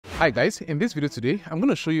Hi guys, in this video today, I'm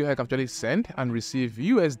going to show you how I can actually send and receive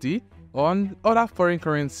USD on other foreign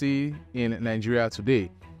currency in Nigeria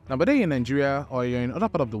today. Now, whether you're in Nigeria or you're in other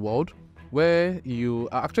part of the world where you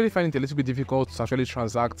are actually finding it a little bit difficult to actually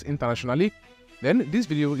transact internationally, then this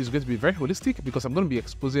video is going to be very holistic because I'm going to be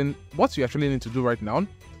exposing what you actually need to do right now in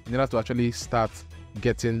order to actually start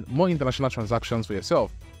getting more international transactions for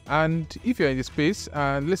yourself. And if you're in this space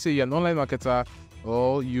and let's say you're an online marketer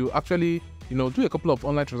or you actually do a couple of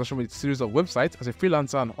online transactions with a series of websites as a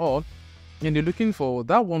freelancer and all, and you're looking for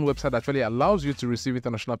that one website that actually allows you to receive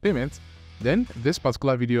international payments, then this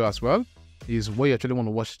particular video as well is what you actually want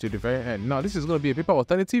to watch to the very end. Now, this is going to be a paper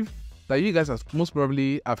alternative that you guys have most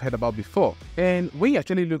probably have heard about before. And when you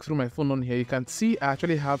actually look through my phone on here, you can see I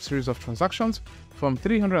actually have series of transactions from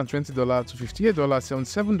 $320 to $58,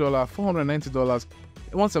 $77, $490,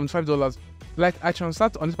 $175. Like, I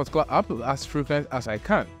transact on this particular app as frequent as I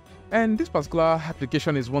can. And this particular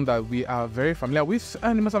application is one that we are very familiar with,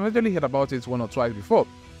 and you must have actually heard about it one or twice before.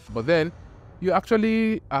 But then you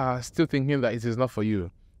actually are still thinking that it is not for you.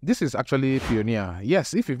 This is actually Payoneer.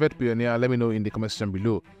 Yes, if you've heard Payoneer, let me know in the comment section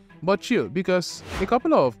below. But chill, because a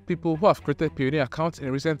couple of people who have created Payoneer accounts in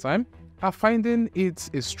recent time are finding it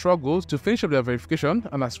a struggle to finish up their verification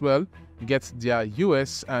and as well get their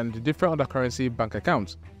US and different other currency bank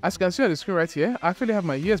accounts. As you can see on the screen right here, I actually have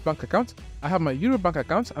my US bank account, I have my Euro bank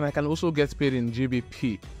account, and I can also get paid in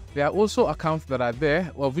GBP. There are also accounts that are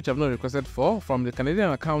there, of which I've not requested for, from the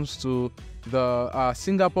Canadian accounts to the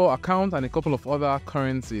Singapore account and a couple of other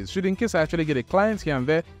currencies. Should in case I actually get a client here and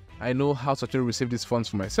there, I know how to actually receive these funds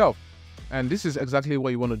for myself. And this is exactly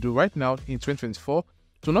what you want to do right now in 2024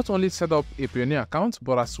 to not only set up a Payoneer account,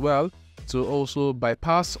 but as well to also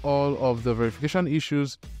bypass all of the verification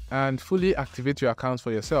issues and fully activate your accounts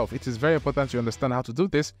for yourself. It is very important to understand how to do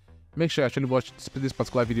this. Make sure you actually watch this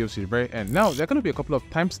particular video to the very end. Now, there are going to be a couple of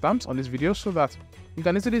timestamps on this video so that you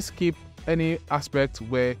can easily skip any aspect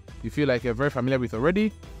where you feel like you're very familiar with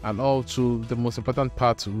already, and all to the most important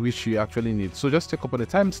part which you actually need. So just take up on the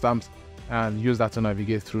timestamps and use that to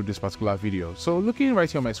navigate through this particular video. So looking right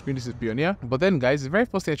here on my screen, this is Payoneer. But then guys, the very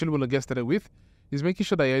first thing I actually want to get started with is making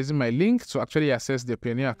sure that you're using my link to actually access the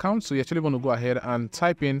Payoneer account. So you actually want to go ahead and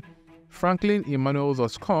type in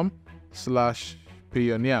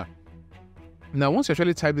franklinemmanuel.com/Payoneer. Now, once you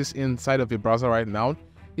actually type this inside of a browser right now,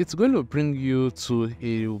 it's going to bring you to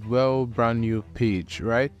a brand new page,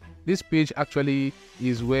 right? This page actually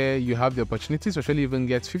is where you have the opportunity to actually even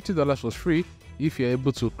get $50 for free if you're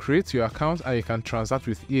able to create your account and you can transact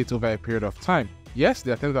with it over a period of time. Yes,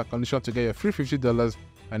 there are terms and conditions to get your free $50,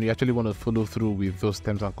 and you actually want to follow through with those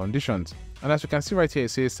terms and conditions. And as you can see right here, it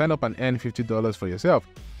says sign up and earn $50 for yourself.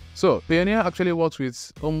 So Payoneer actually works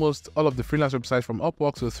with almost all of the freelance websites from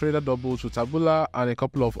Upwork to TraderDouble to Taboola and a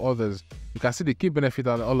couple of others. You can see the key benefit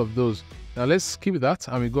on all of those. Now let's skip that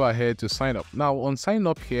and we go ahead to sign up. Now on sign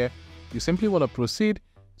up here, you simply want to proceed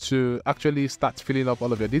to actually start filling up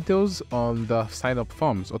all of your details on the sign up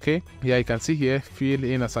forms. Okay, yeah, you can see here, fill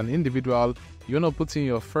in as an individual. You want to put in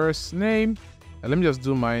your first name, and let me just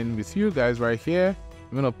do mine with you guys right here.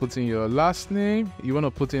 You want to put in your last name, you want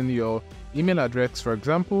to put in your email address, for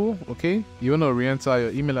example. Okay, you want to re-enter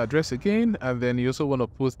your email address again, and then you also want to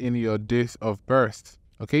put in your date of birth.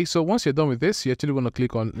 Okay, so once you're done with this, you actually want to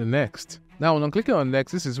click on the next. Now on clicking on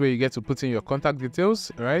next, this is where you get to put in your contact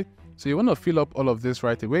details, right? So you want to fill up all of this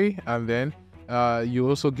right away, and then you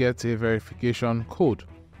also get a verification code.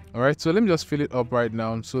 All right, so let me just fill it up right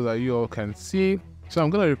now so that you all can see. So I'm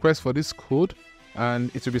going to request for this code,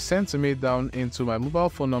 and it will be sent to me down into my mobile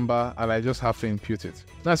phone number, and I just have to input it.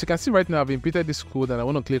 Now, as you can see right now, I've inputted this code and I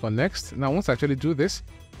want to click on next. Now, once I actually do this,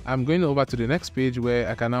 I'm going over to the next page where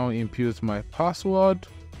I can now input my password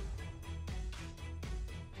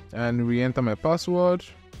and re-enter my password.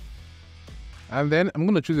 And then I'm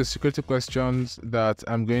going to choose the security questions that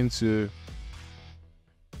I'm going to,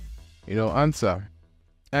 answer.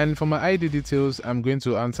 And for my ID details, I'm going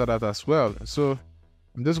to answer that as well. So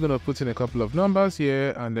I'm just going to put in a couple of numbers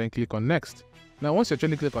here and then click on next. Now, once you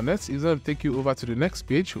actually click on next, it's going to take you over to the next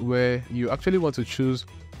page where you actually want to choose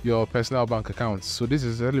your personal bank accounts. So this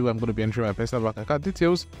is exactly where I'm going to be entering my personal bank account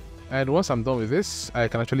details. And once I'm done with this, I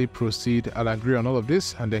can actually proceed and agree on all of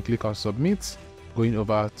this and then click on submit, going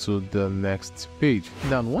over to the next page.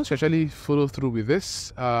 Now, once you actually follow through with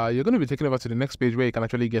this, you're going to be taken over to the next page where you can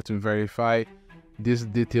actually get to verify these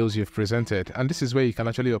details you've presented. And this is where you can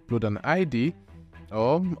actually upload an ID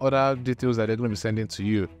or other details that they're going to be sending to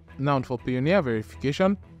you. Now, for Payoneer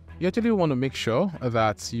verification, you actually want to make sure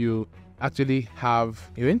that you actually have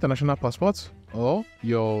your international passport or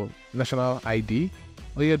your national ID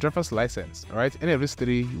or your driver's license. All right, any of these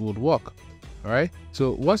three would work. All right,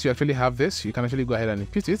 so once you actually have this, you can actually go ahead and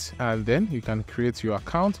input it, and then you can create your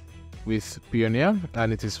account with Payoneer,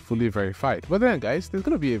 and it is fully verified. But then guys, there's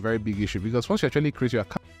going to be a very big issue, because once you actually create your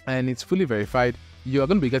account and it's fully verified, you are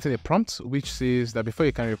going to be getting a prompt which says that before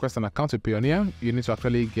you can request an account with Payoneer, you need to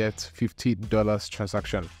actually get $50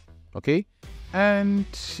 transaction. Okay, and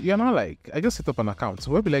you're not like, I just set up an account,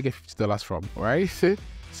 so where will I get $50 from? All right.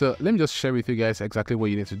 So let me just share with you guys exactly what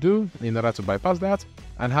you need to do in order to bypass that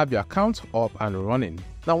and have your account up and running.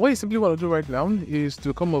 Now, what you simply want to do right now is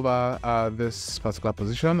to come over this particular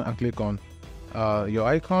position and click on your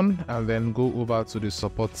icon, and then go over to the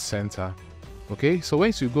support center. Okay, so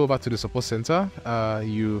once you go over to the support center,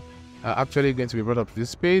 you are actually going to be brought up to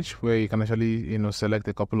this page where you can actually select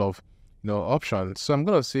a couple of options. So I'm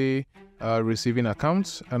going to say receiving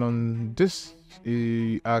accounts, and on this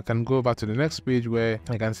I can go over to the next page where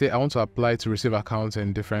I can say I want to apply to receive accounts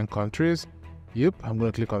in different countries. Yep, I'm going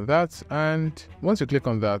to click on that, and once you click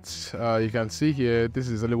on that, you can see here, this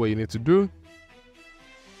is only what you need to do.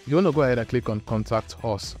 You want to go ahead and click on contact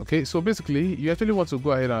us. Okay, so basically you actually want to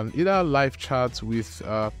go ahead and either live chat with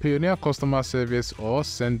Payoneer customer service or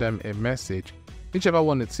send them a message, whichever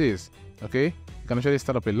one it is. Okay, you can actually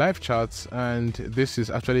start up a live chat, and this is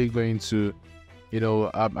actually going to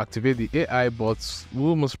activate the AI bots,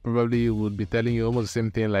 who most probably would be telling you almost the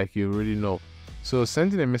same thing like you already know. So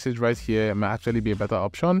sending a message right here might actually be a better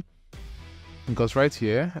option, because right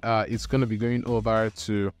here it's going to be going over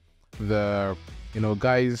to the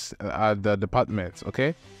guys at the department.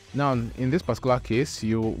 Okay, now in this particular case,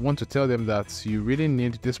 you want to tell them that you really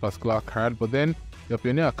need this particular card, but then your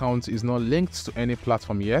Payoneer account is not linked to any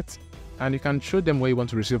platform yet, and you can show them where you want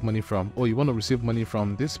to receive money from. Or you want to receive money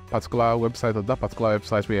from this particular website or that particular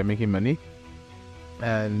website where you're making money,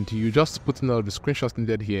 and you just put in all the screenshots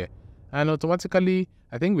needed here, and automatically,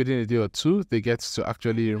 I think within a day or two, they get to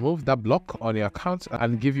actually remove that block on your account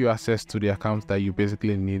and give you access to the account that you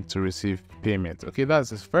basically need to receive payment. Okay, that's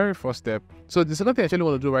the very first step. So the second thing I actually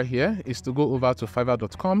want to do right here is to go over to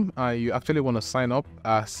fiverr.com, and you actually want to sign up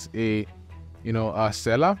as a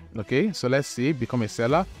seller. Okay, so let's see, become a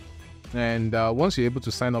seller. And once you're able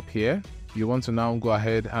to sign up here, you want to now go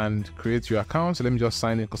ahead and create your account. So let me just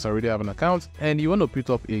sign in because I already have an account, and you want to put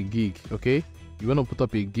up a gig. Okay, you want to put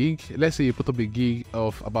up a gig. Let's say you put up a gig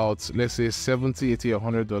of about, let's say $70, $80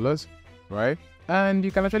 or $100, right? And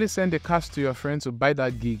you can actually send a cash to your friend to buy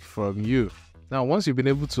that gig from you. Now, once you've been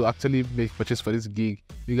able to actually make purchase for this gig,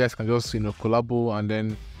 you guys can just collabo and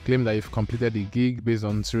then claim that you've completed the gig based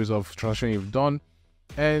on series of transactions you've done,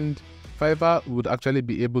 and Fiverr would actually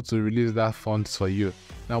be able to release that funds for you.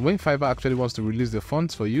 Now, when Fiverr actually wants to release the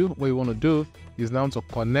funds for you, what you want to do is now to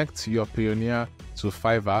connect your Payoneer to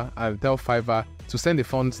Fiverr and tell Fiverr to send the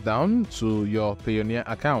funds down to your Payoneer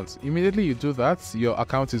account. Immediately you do that, your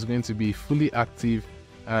account is going to be fully active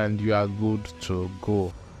and you are good to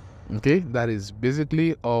go. Okay, that is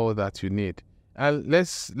basically all that you need. And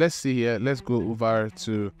let's see here. Let's go over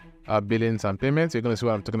to billings and payments. You're going to see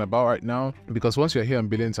what I'm talking about right now, because once you're here on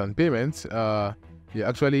billings and payments, you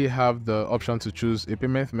actually have the option to choose a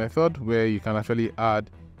payment method where you can actually add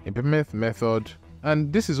a payment method.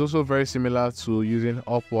 And this is also very similar to using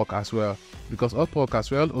Upwork as well, because Upwork as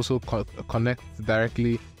well also connects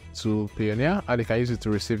directly to Payoneer, and you can use it to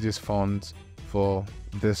receive these funds for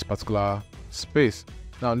this particular space.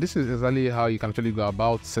 Now, this is exactly how you can actually go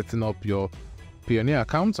about setting up your Payoneer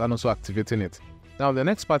account and also activating it. Now, the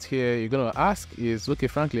next part here you're going to ask is, okay,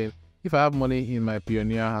 Franklin, if I have money in my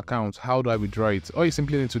Payoneer account, how do I withdraw it? All you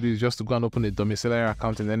simply need to do is just to go and open a domiciliary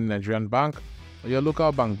account in any Nigerian bank or your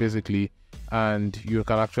local bank, basically, and you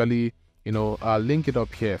can actually, link it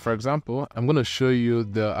up here. For example, I'm going to show you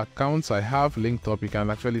the accounts I have linked up. You can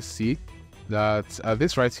actually see that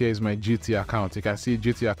this right here is my GT account. You can see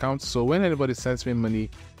GT account. So when anybody sends me money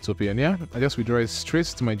to Payoneer, I just withdraw it straight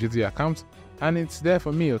to my GT account, and it's there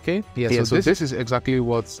for me. Okay, so this is exactly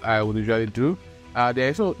what I would usually do.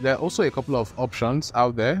 There are also a couple of options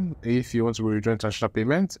out there if you want to withdraw international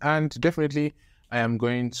payments, and definitely I am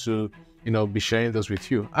going to be sharing those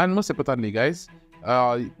with you. And most importantly, guys,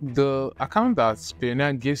 the account that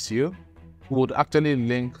Payoneer gives you would actually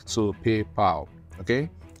link to PayPal. Okay,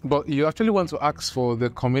 but you actually want to ask for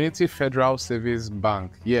the Community Federal Service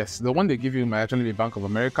Bank. Yes, the one they give you might actually be Bank of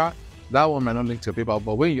America. That one might not link to PayPal,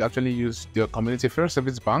 but when you actually use the Community Federal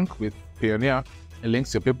Service Bank with Payoneer, it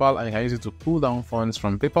links to PayPal, and you can use it to pull down funds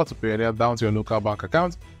from PayPal to Payoneer down to your local bank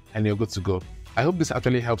account, and you're good to go. I hope this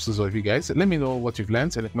actually helps those of you guys. Let me know what you've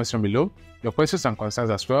learned in the comment section below. Your questions and concerns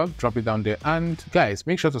as well, drop it down there. And guys,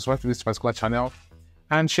 make sure to subscribe to this particular channel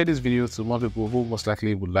and share this video to more people who most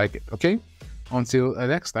likely would like it. Okay, until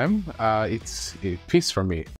next time, it's a peace from me.